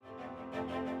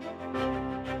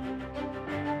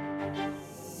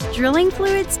Drilling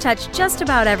fluids touch just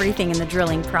about everything in the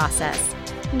drilling process.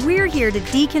 We're here to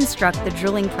deconstruct the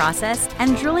drilling process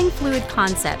and drilling fluid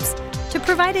concepts to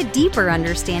provide a deeper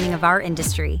understanding of our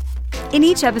industry. In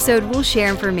each episode, we'll share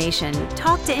information,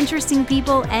 talk to interesting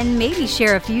people, and maybe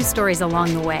share a few stories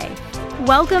along the way.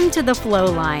 Welcome to The Flow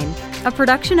Line, a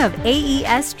production of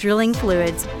AES Drilling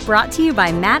Fluids, brought to you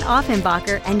by Matt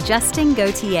Offenbacher and Justin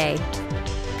Gauthier.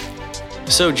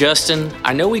 So Justin,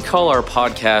 I know we call our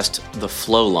podcast The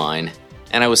Flow Line,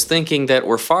 and I was thinking that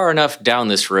we're far enough down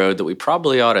this road that we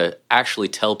probably ought to actually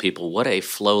tell people what a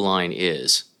flow line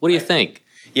is. What do you think?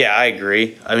 Yeah, I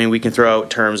agree. I mean, we can throw out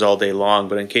terms all day long,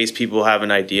 but in case people have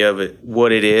an idea of it,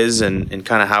 what it is and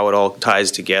kind of how it all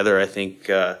ties together, I think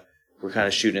we're kind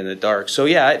of shooting in the dark. So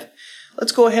yeah,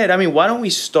 let's go ahead. I mean, why don't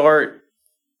we start,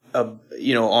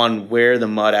 on where the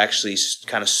mud actually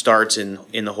kind of starts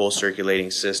in the whole circulating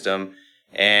system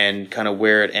and kind of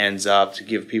where it ends up to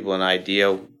give people an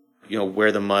idea,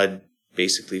 where the mud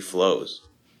basically flows.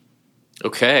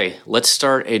 Okay, let's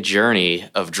start a journey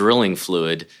of drilling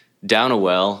fluid down a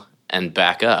well and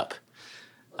back up.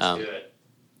 Let's do it.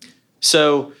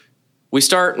 So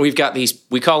we've got these,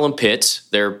 we call them pits.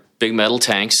 They're big metal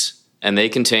tanks, and they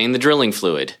contain the drilling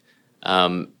fluid.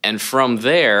 And from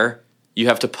there, you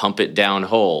have to pump it down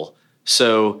hole.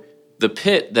 So the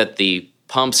pit that the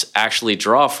pumps actually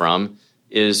draw from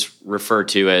is referred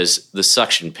to as the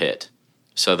suction pit.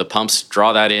 So the pumps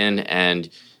draw that in, and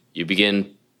you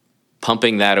begin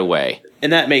pumping that away.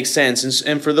 And that makes sense.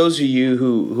 And for those of you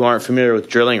who aren't familiar with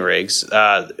drilling rigs,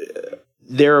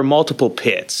 there are multiple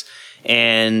pits,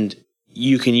 and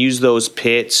you can use those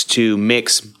pits to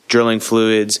mix drilling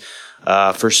fluids.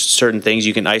 For certain things,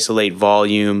 you can isolate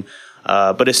volume.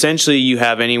 But essentially, you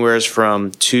have anywhere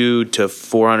from 2 to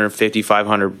 450,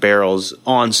 500 barrels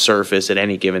on surface at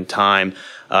any given time.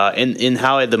 And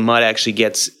how the mud actually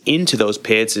gets into those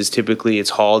pits is typically it's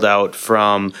hauled out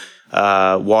from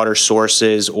water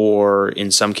sources, or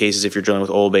in some cases, if you're drilling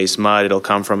with oil-based mud, it'll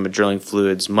come from a drilling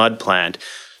fluids mud plant.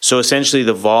 So essentially,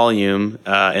 the volume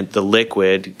and the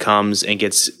liquid comes and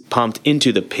gets pumped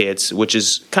into the pits, which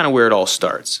is kind of where it all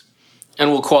starts. And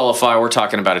we'll qualify, we're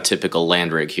talking about a typical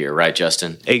land rig here, right,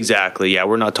 Justin? Exactly, yeah.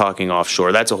 We're not talking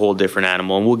offshore. That's a whole different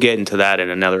animal, and we'll get into that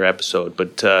in another episode.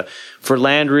 But for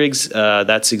land rigs,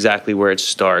 that's exactly where it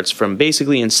starts. From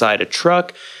basically inside a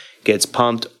truck, gets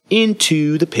pumped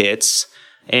into the pits,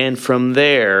 and from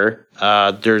there,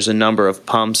 there's a number of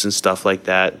pumps and stuff like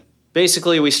that.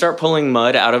 Basically, we start pulling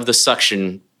mud out of the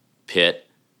suction pit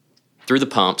through the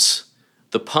pumps.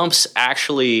 The pumps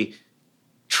actually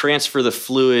transfer the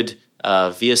fluid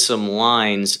via some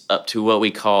lines up to what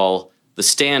we call the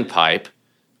standpipe,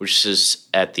 which is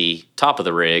at the top of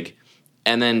the rig,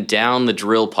 and then down the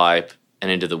drill pipe and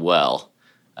into the well.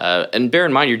 And bear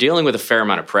in mind, you're dealing with a fair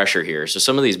amount of pressure here. So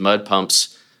some of these mud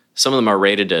pumps, some of them are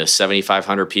rated to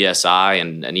 7,500 PSI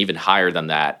and even higher than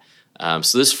that.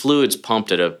 So this fluid's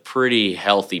pumped at a pretty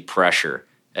healthy pressure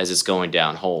as it's going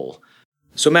down hole.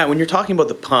 So Matt, when you're talking about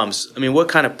the pumps, I mean, what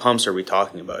kind of pumps are we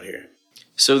talking about here?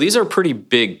 So these are pretty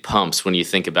big pumps when you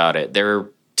think about it. They're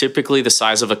typically the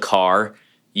size of a car.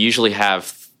 You usually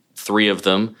have 3 of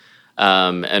them.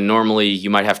 And normally you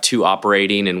might have 2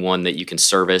 operating and 1 that you can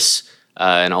service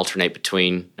and alternate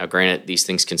between. Now, granted, these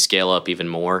things can scale up even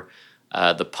more.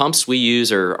 The pumps we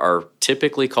use are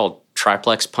typically called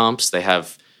triplex pumps. They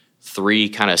have 3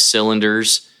 kind of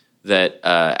cylinders that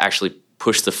actually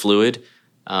push the fluid.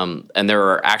 And there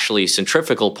are actually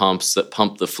centrifugal pumps that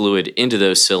pump the fluid into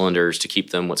those cylinders to keep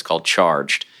them what's called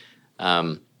charged.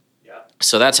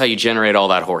 So that's how you generate all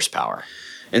that horsepower.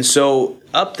 And so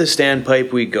up the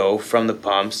standpipe we go from the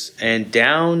pumps and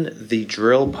down the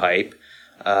drill pipe,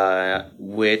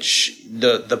 which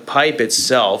the pipe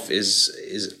itself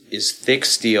is thick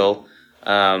steel,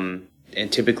 and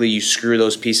typically you screw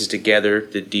those pieces together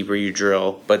the deeper you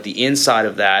drill. But the inside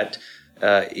of that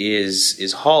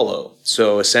is hollow.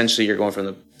 So essentially, you're going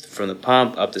from the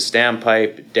pump up the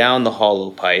standpipe, down the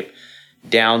hollow pipe,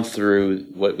 down through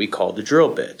what we call the drill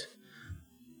bit.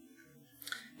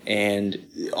 And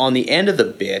on the end of the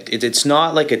bit, it's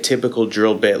not like a typical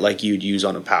drill bit like you'd use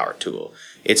on a power tool.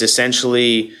 It's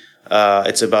essentially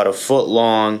it's about a foot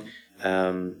long.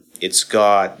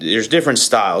 There's different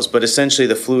styles, but essentially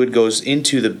the fluid goes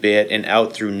into the bit and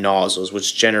out through nozzles,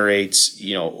 which generates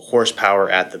horsepower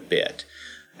at the bit.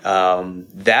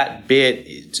 That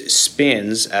bit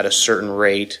spins at a certain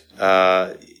rate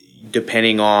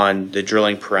depending on the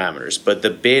drilling parameters, but the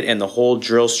bit and the whole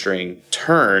drill string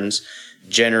turns,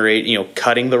 generate,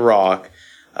 cutting the rock,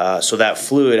 so that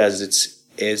fluid as it's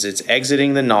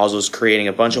exiting the nozzles, creating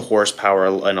a bunch of horsepower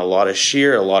and a lot of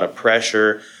shear, a lot of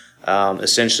pressure,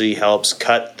 essentially helps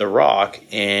cut the rock,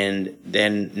 and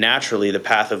then naturally the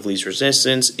path of least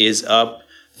resistance is up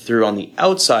through on the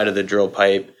outside of the drill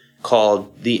pipe,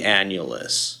 called the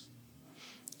annulus.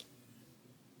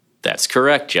 That's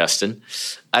correct, Justin.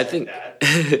 I think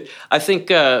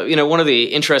one of the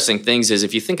interesting things is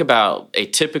if you think about a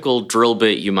typical drill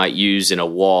bit you might use in a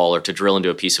wall or to drill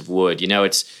into a piece of wood,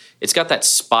 it's got that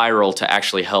spiral to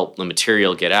actually help the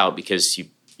material get out because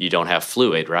you don't have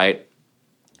fluid, right?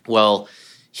 Well,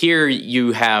 here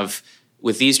you have,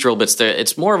 with these drill bits,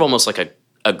 it's more of almost like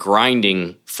a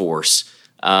grinding force.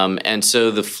 And so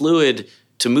the fluid,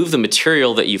 to move the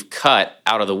material that you've cut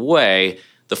out of the way,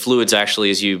 the fluid's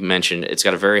actually, as you mentioned, it's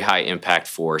got a very high impact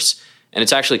force. And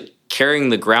it's actually carrying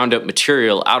the ground up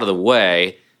material out of the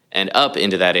way and up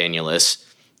into that annulus,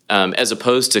 as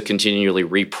opposed to continually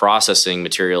reprocessing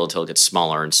material until it gets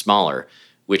smaller and smaller,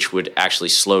 which would actually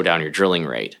slow down your drilling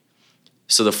rate.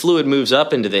 So the fluid moves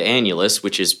up into the annulus,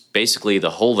 which is basically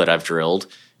the hole that I've drilled.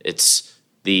 It's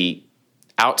the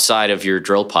outside of your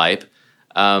drill pipe.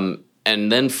 And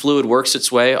then fluid works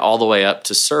its way all the way up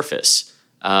to surface.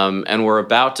 And we're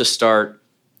about to start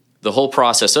the whole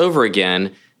process over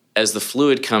again as the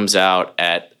fluid comes out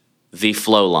at the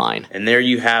flow line. And there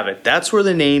you have it. That's where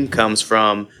the name comes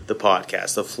from, the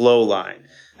podcast, the flow line.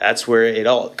 That's where it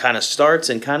all kind of starts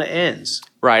and kind of ends.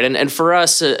 Right. And for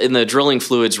us in the drilling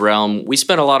fluids realm, we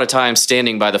spent a lot of time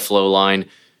standing by the flow line,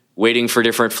 waiting for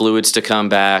different fluids to come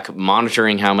back,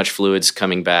 monitoring how much fluid's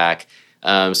coming back.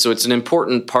 So it's an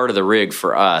important part of the rig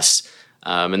for us.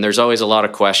 And there's always a lot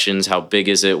of questions. How big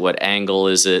is it? What angle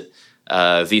is it?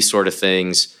 These sort of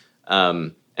things.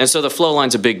 And so the flow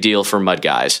line's a big deal for mud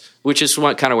guys, which is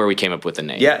kind of where we came up with the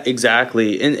name. Yeah,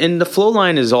 exactly. And the flow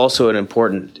line is also an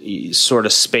important sort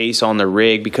of space on the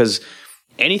rig because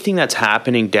anything that's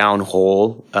happening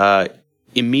downhole,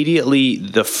 immediately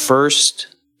the first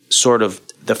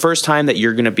time that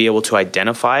you're going to be able to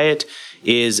identify it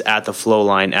is at the flow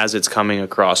line as it's coming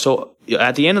across. So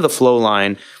at the end of the flow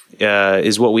line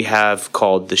is what we have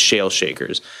called the shale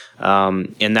shakers.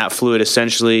 And that fluid,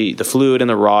 essentially, the fluid in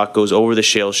the rock goes over the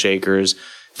shale shakers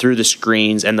through the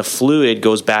screens, and the fluid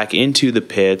goes back into the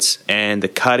pits, and the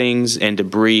cuttings and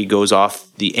debris goes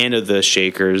off the end of the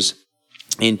shakers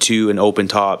into an open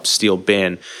top steel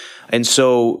bin. And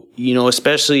so,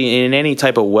 especially in any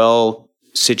type of well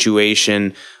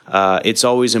situation, it's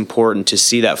always important to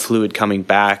see that fluid coming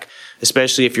back,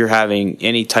 especially if you're having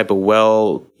any type of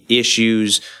well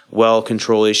issues, well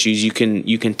control issues. You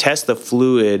can test the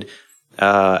fluid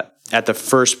at the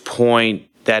first point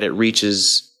that it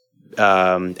reaches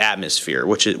atmosphere,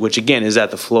 which again is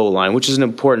at the flow line, which is an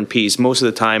important piece. Most of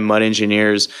the time, mud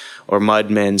engineers or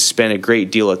mudmen spend a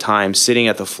great deal of time sitting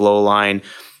at the flow line,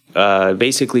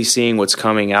 basically seeing what's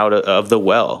coming out of the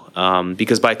well,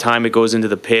 because by the time it goes into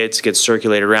the pits, gets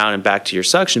circulated around and back to your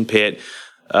suction pit,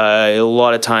 a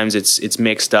lot of times it's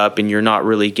mixed up and you're not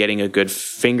really getting a good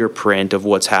fingerprint of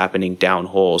what's happening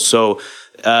downhole. So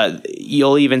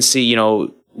you'll even see,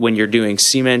 when you're doing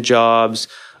cement jobs,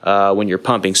 when you're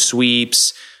pumping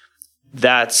sweeps,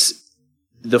 that's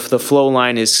the flow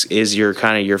line is your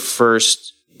kind of your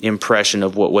first impression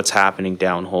of what's happening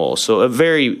downhole. So a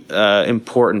very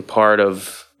important part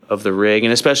of the rig,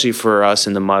 and especially for us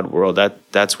in the mud world,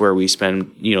 that's where we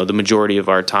spend the majority of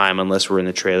our time, unless we're in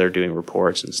the trailer doing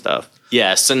reports and stuff.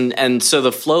 Yes, and so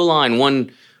the flow line,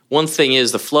 one thing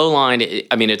is the flow line.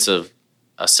 I mean, it's a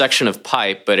section of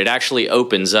pipe, but it actually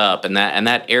opens up, and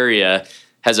that area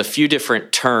has a few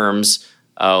different terms.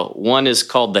 One is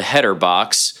called the header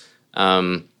box.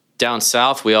 Down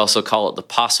south, we also call it the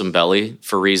possum belly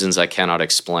for reasons I cannot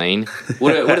explain.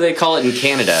 What do they call it in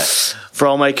Canada? For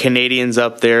all my Canadians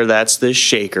up there, that's the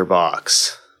shaker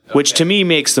box, which to me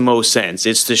makes the most sense.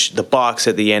 It's the box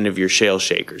at the end of your shale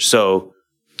shaker. So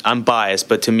I'm biased,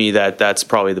 but to me that's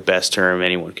probably the best term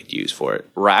anyone could use for it.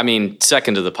 Right. I mean,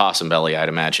 second to the possum belly, I'd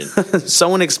imagine.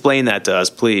 Someone explain that to us,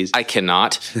 please. I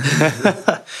cannot.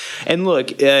 And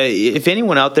look, if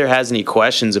anyone out there has any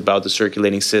questions about the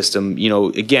circulating system,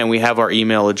 again, we have our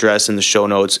email address in the show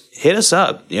notes. Hit us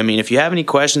up. I mean, if you have any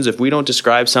questions, if we don't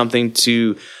describe something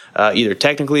to either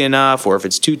technically enough or if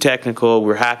it's too technical,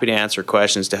 we're happy to answer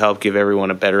questions to help give everyone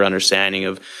a better understanding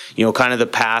of, kind of the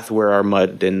path where our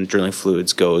mud and drilling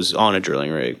fluids goes on a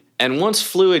drilling rig. And once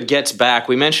fluid gets back,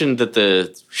 we mentioned that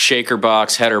the shaker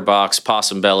box, header box,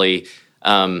 possum belly,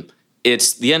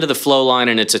 it's the end of the flow line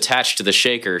and it's attached to the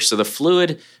shaker. So the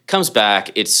fluid comes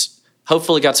back. It's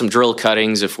hopefully got some drill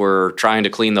cuttings if we're trying to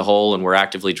clean the hole and we're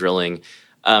actively drilling.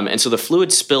 And so the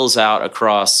fluid spills out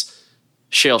across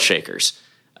shale shakers.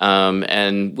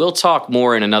 And we'll talk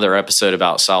more in another episode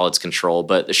about solids control,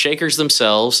 but the shakers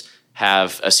themselves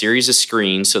have a series of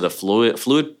screens. So the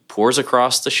fluid pours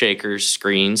across the shakers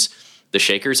screens. The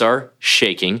shakers are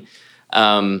shaking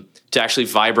to actually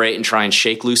vibrate and try and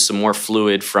shake loose some more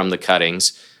fluid from the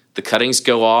cuttings. The cuttings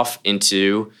go off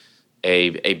into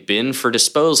a bin for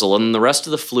disposal, and the rest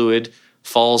of the fluid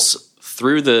falls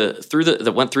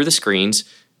that went through the screens,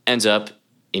 ends up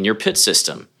in your pit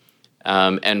system.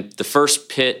 And the first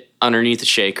pit underneath the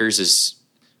shakers is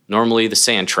normally the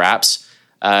sand traps.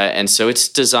 And so it's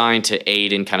designed to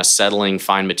aid in kind of settling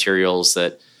fine materials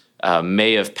that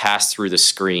may have passed through the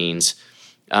screens.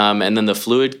 And then the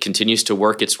fluid continues to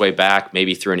work its way back,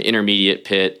 maybe through an intermediate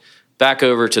pit, back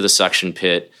over to the suction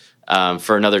pit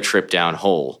for another trip down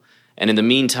hole. And in the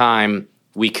meantime,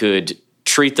 we could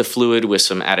treat the fluid with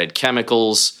some added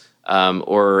chemicals,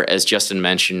 or as Justin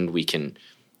mentioned, we can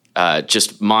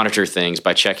just monitor things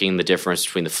by checking the difference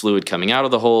between the fluid coming out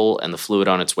of the hole and the fluid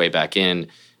on its way back in,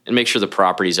 and make sure the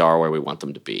properties are where we want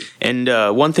them to be. And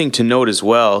one thing to note as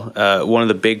well, one of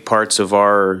the big parts of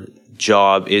our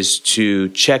job is to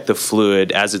check the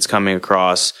fluid as it's coming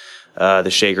across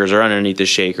the shakers or underneath the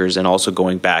shakers and also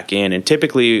going back in. And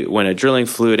typically when a drilling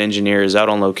fluid engineer is out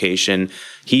on location,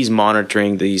 he's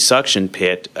monitoring the suction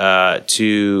pit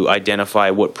to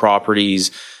identify what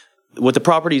the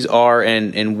properties are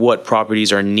and what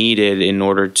properties are needed in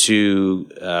order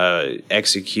to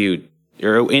execute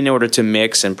or in order to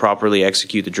mix and properly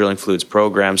execute the drilling fluids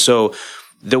program. So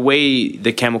the way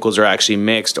the chemicals are actually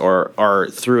mixed are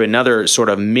through another sort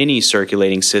of mini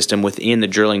circulating system within the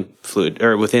drilling fluid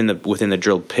or within the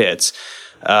drilled pits.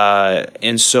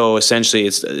 And so essentially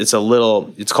it's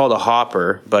called a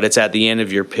hopper, but it's at the end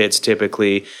of your pits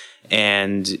typically.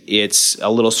 And it's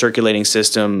a little circulating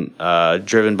system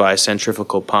driven by a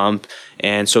centrifugal pump.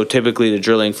 And so typically the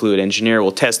drilling fluid engineer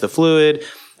will test the fluid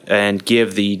and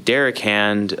give the derrick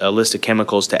hand a list of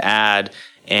chemicals to add.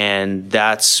 And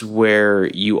that's where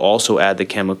you also add the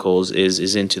chemicals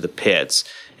is into the pits.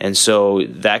 And so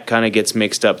that kind of gets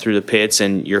mixed up through the pits,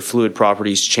 and your fluid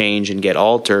properties change and get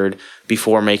altered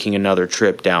before making another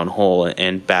trip down hole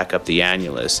and back up the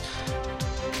annulus.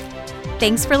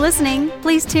 Thanks for listening.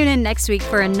 Please tune in next week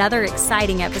for another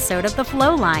exciting episode of The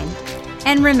Flow Line.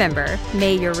 And remember,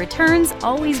 may your returns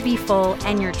always be full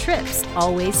and your trips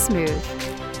always smooth.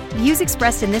 Views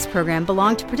expressed in this program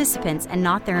belong to participants and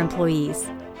not their employees.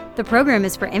 The program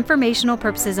is for informational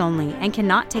purposes only and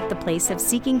cannot take the place of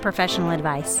seeking professional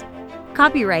advice.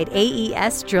 Copyright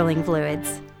AES Drilling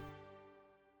Fluids.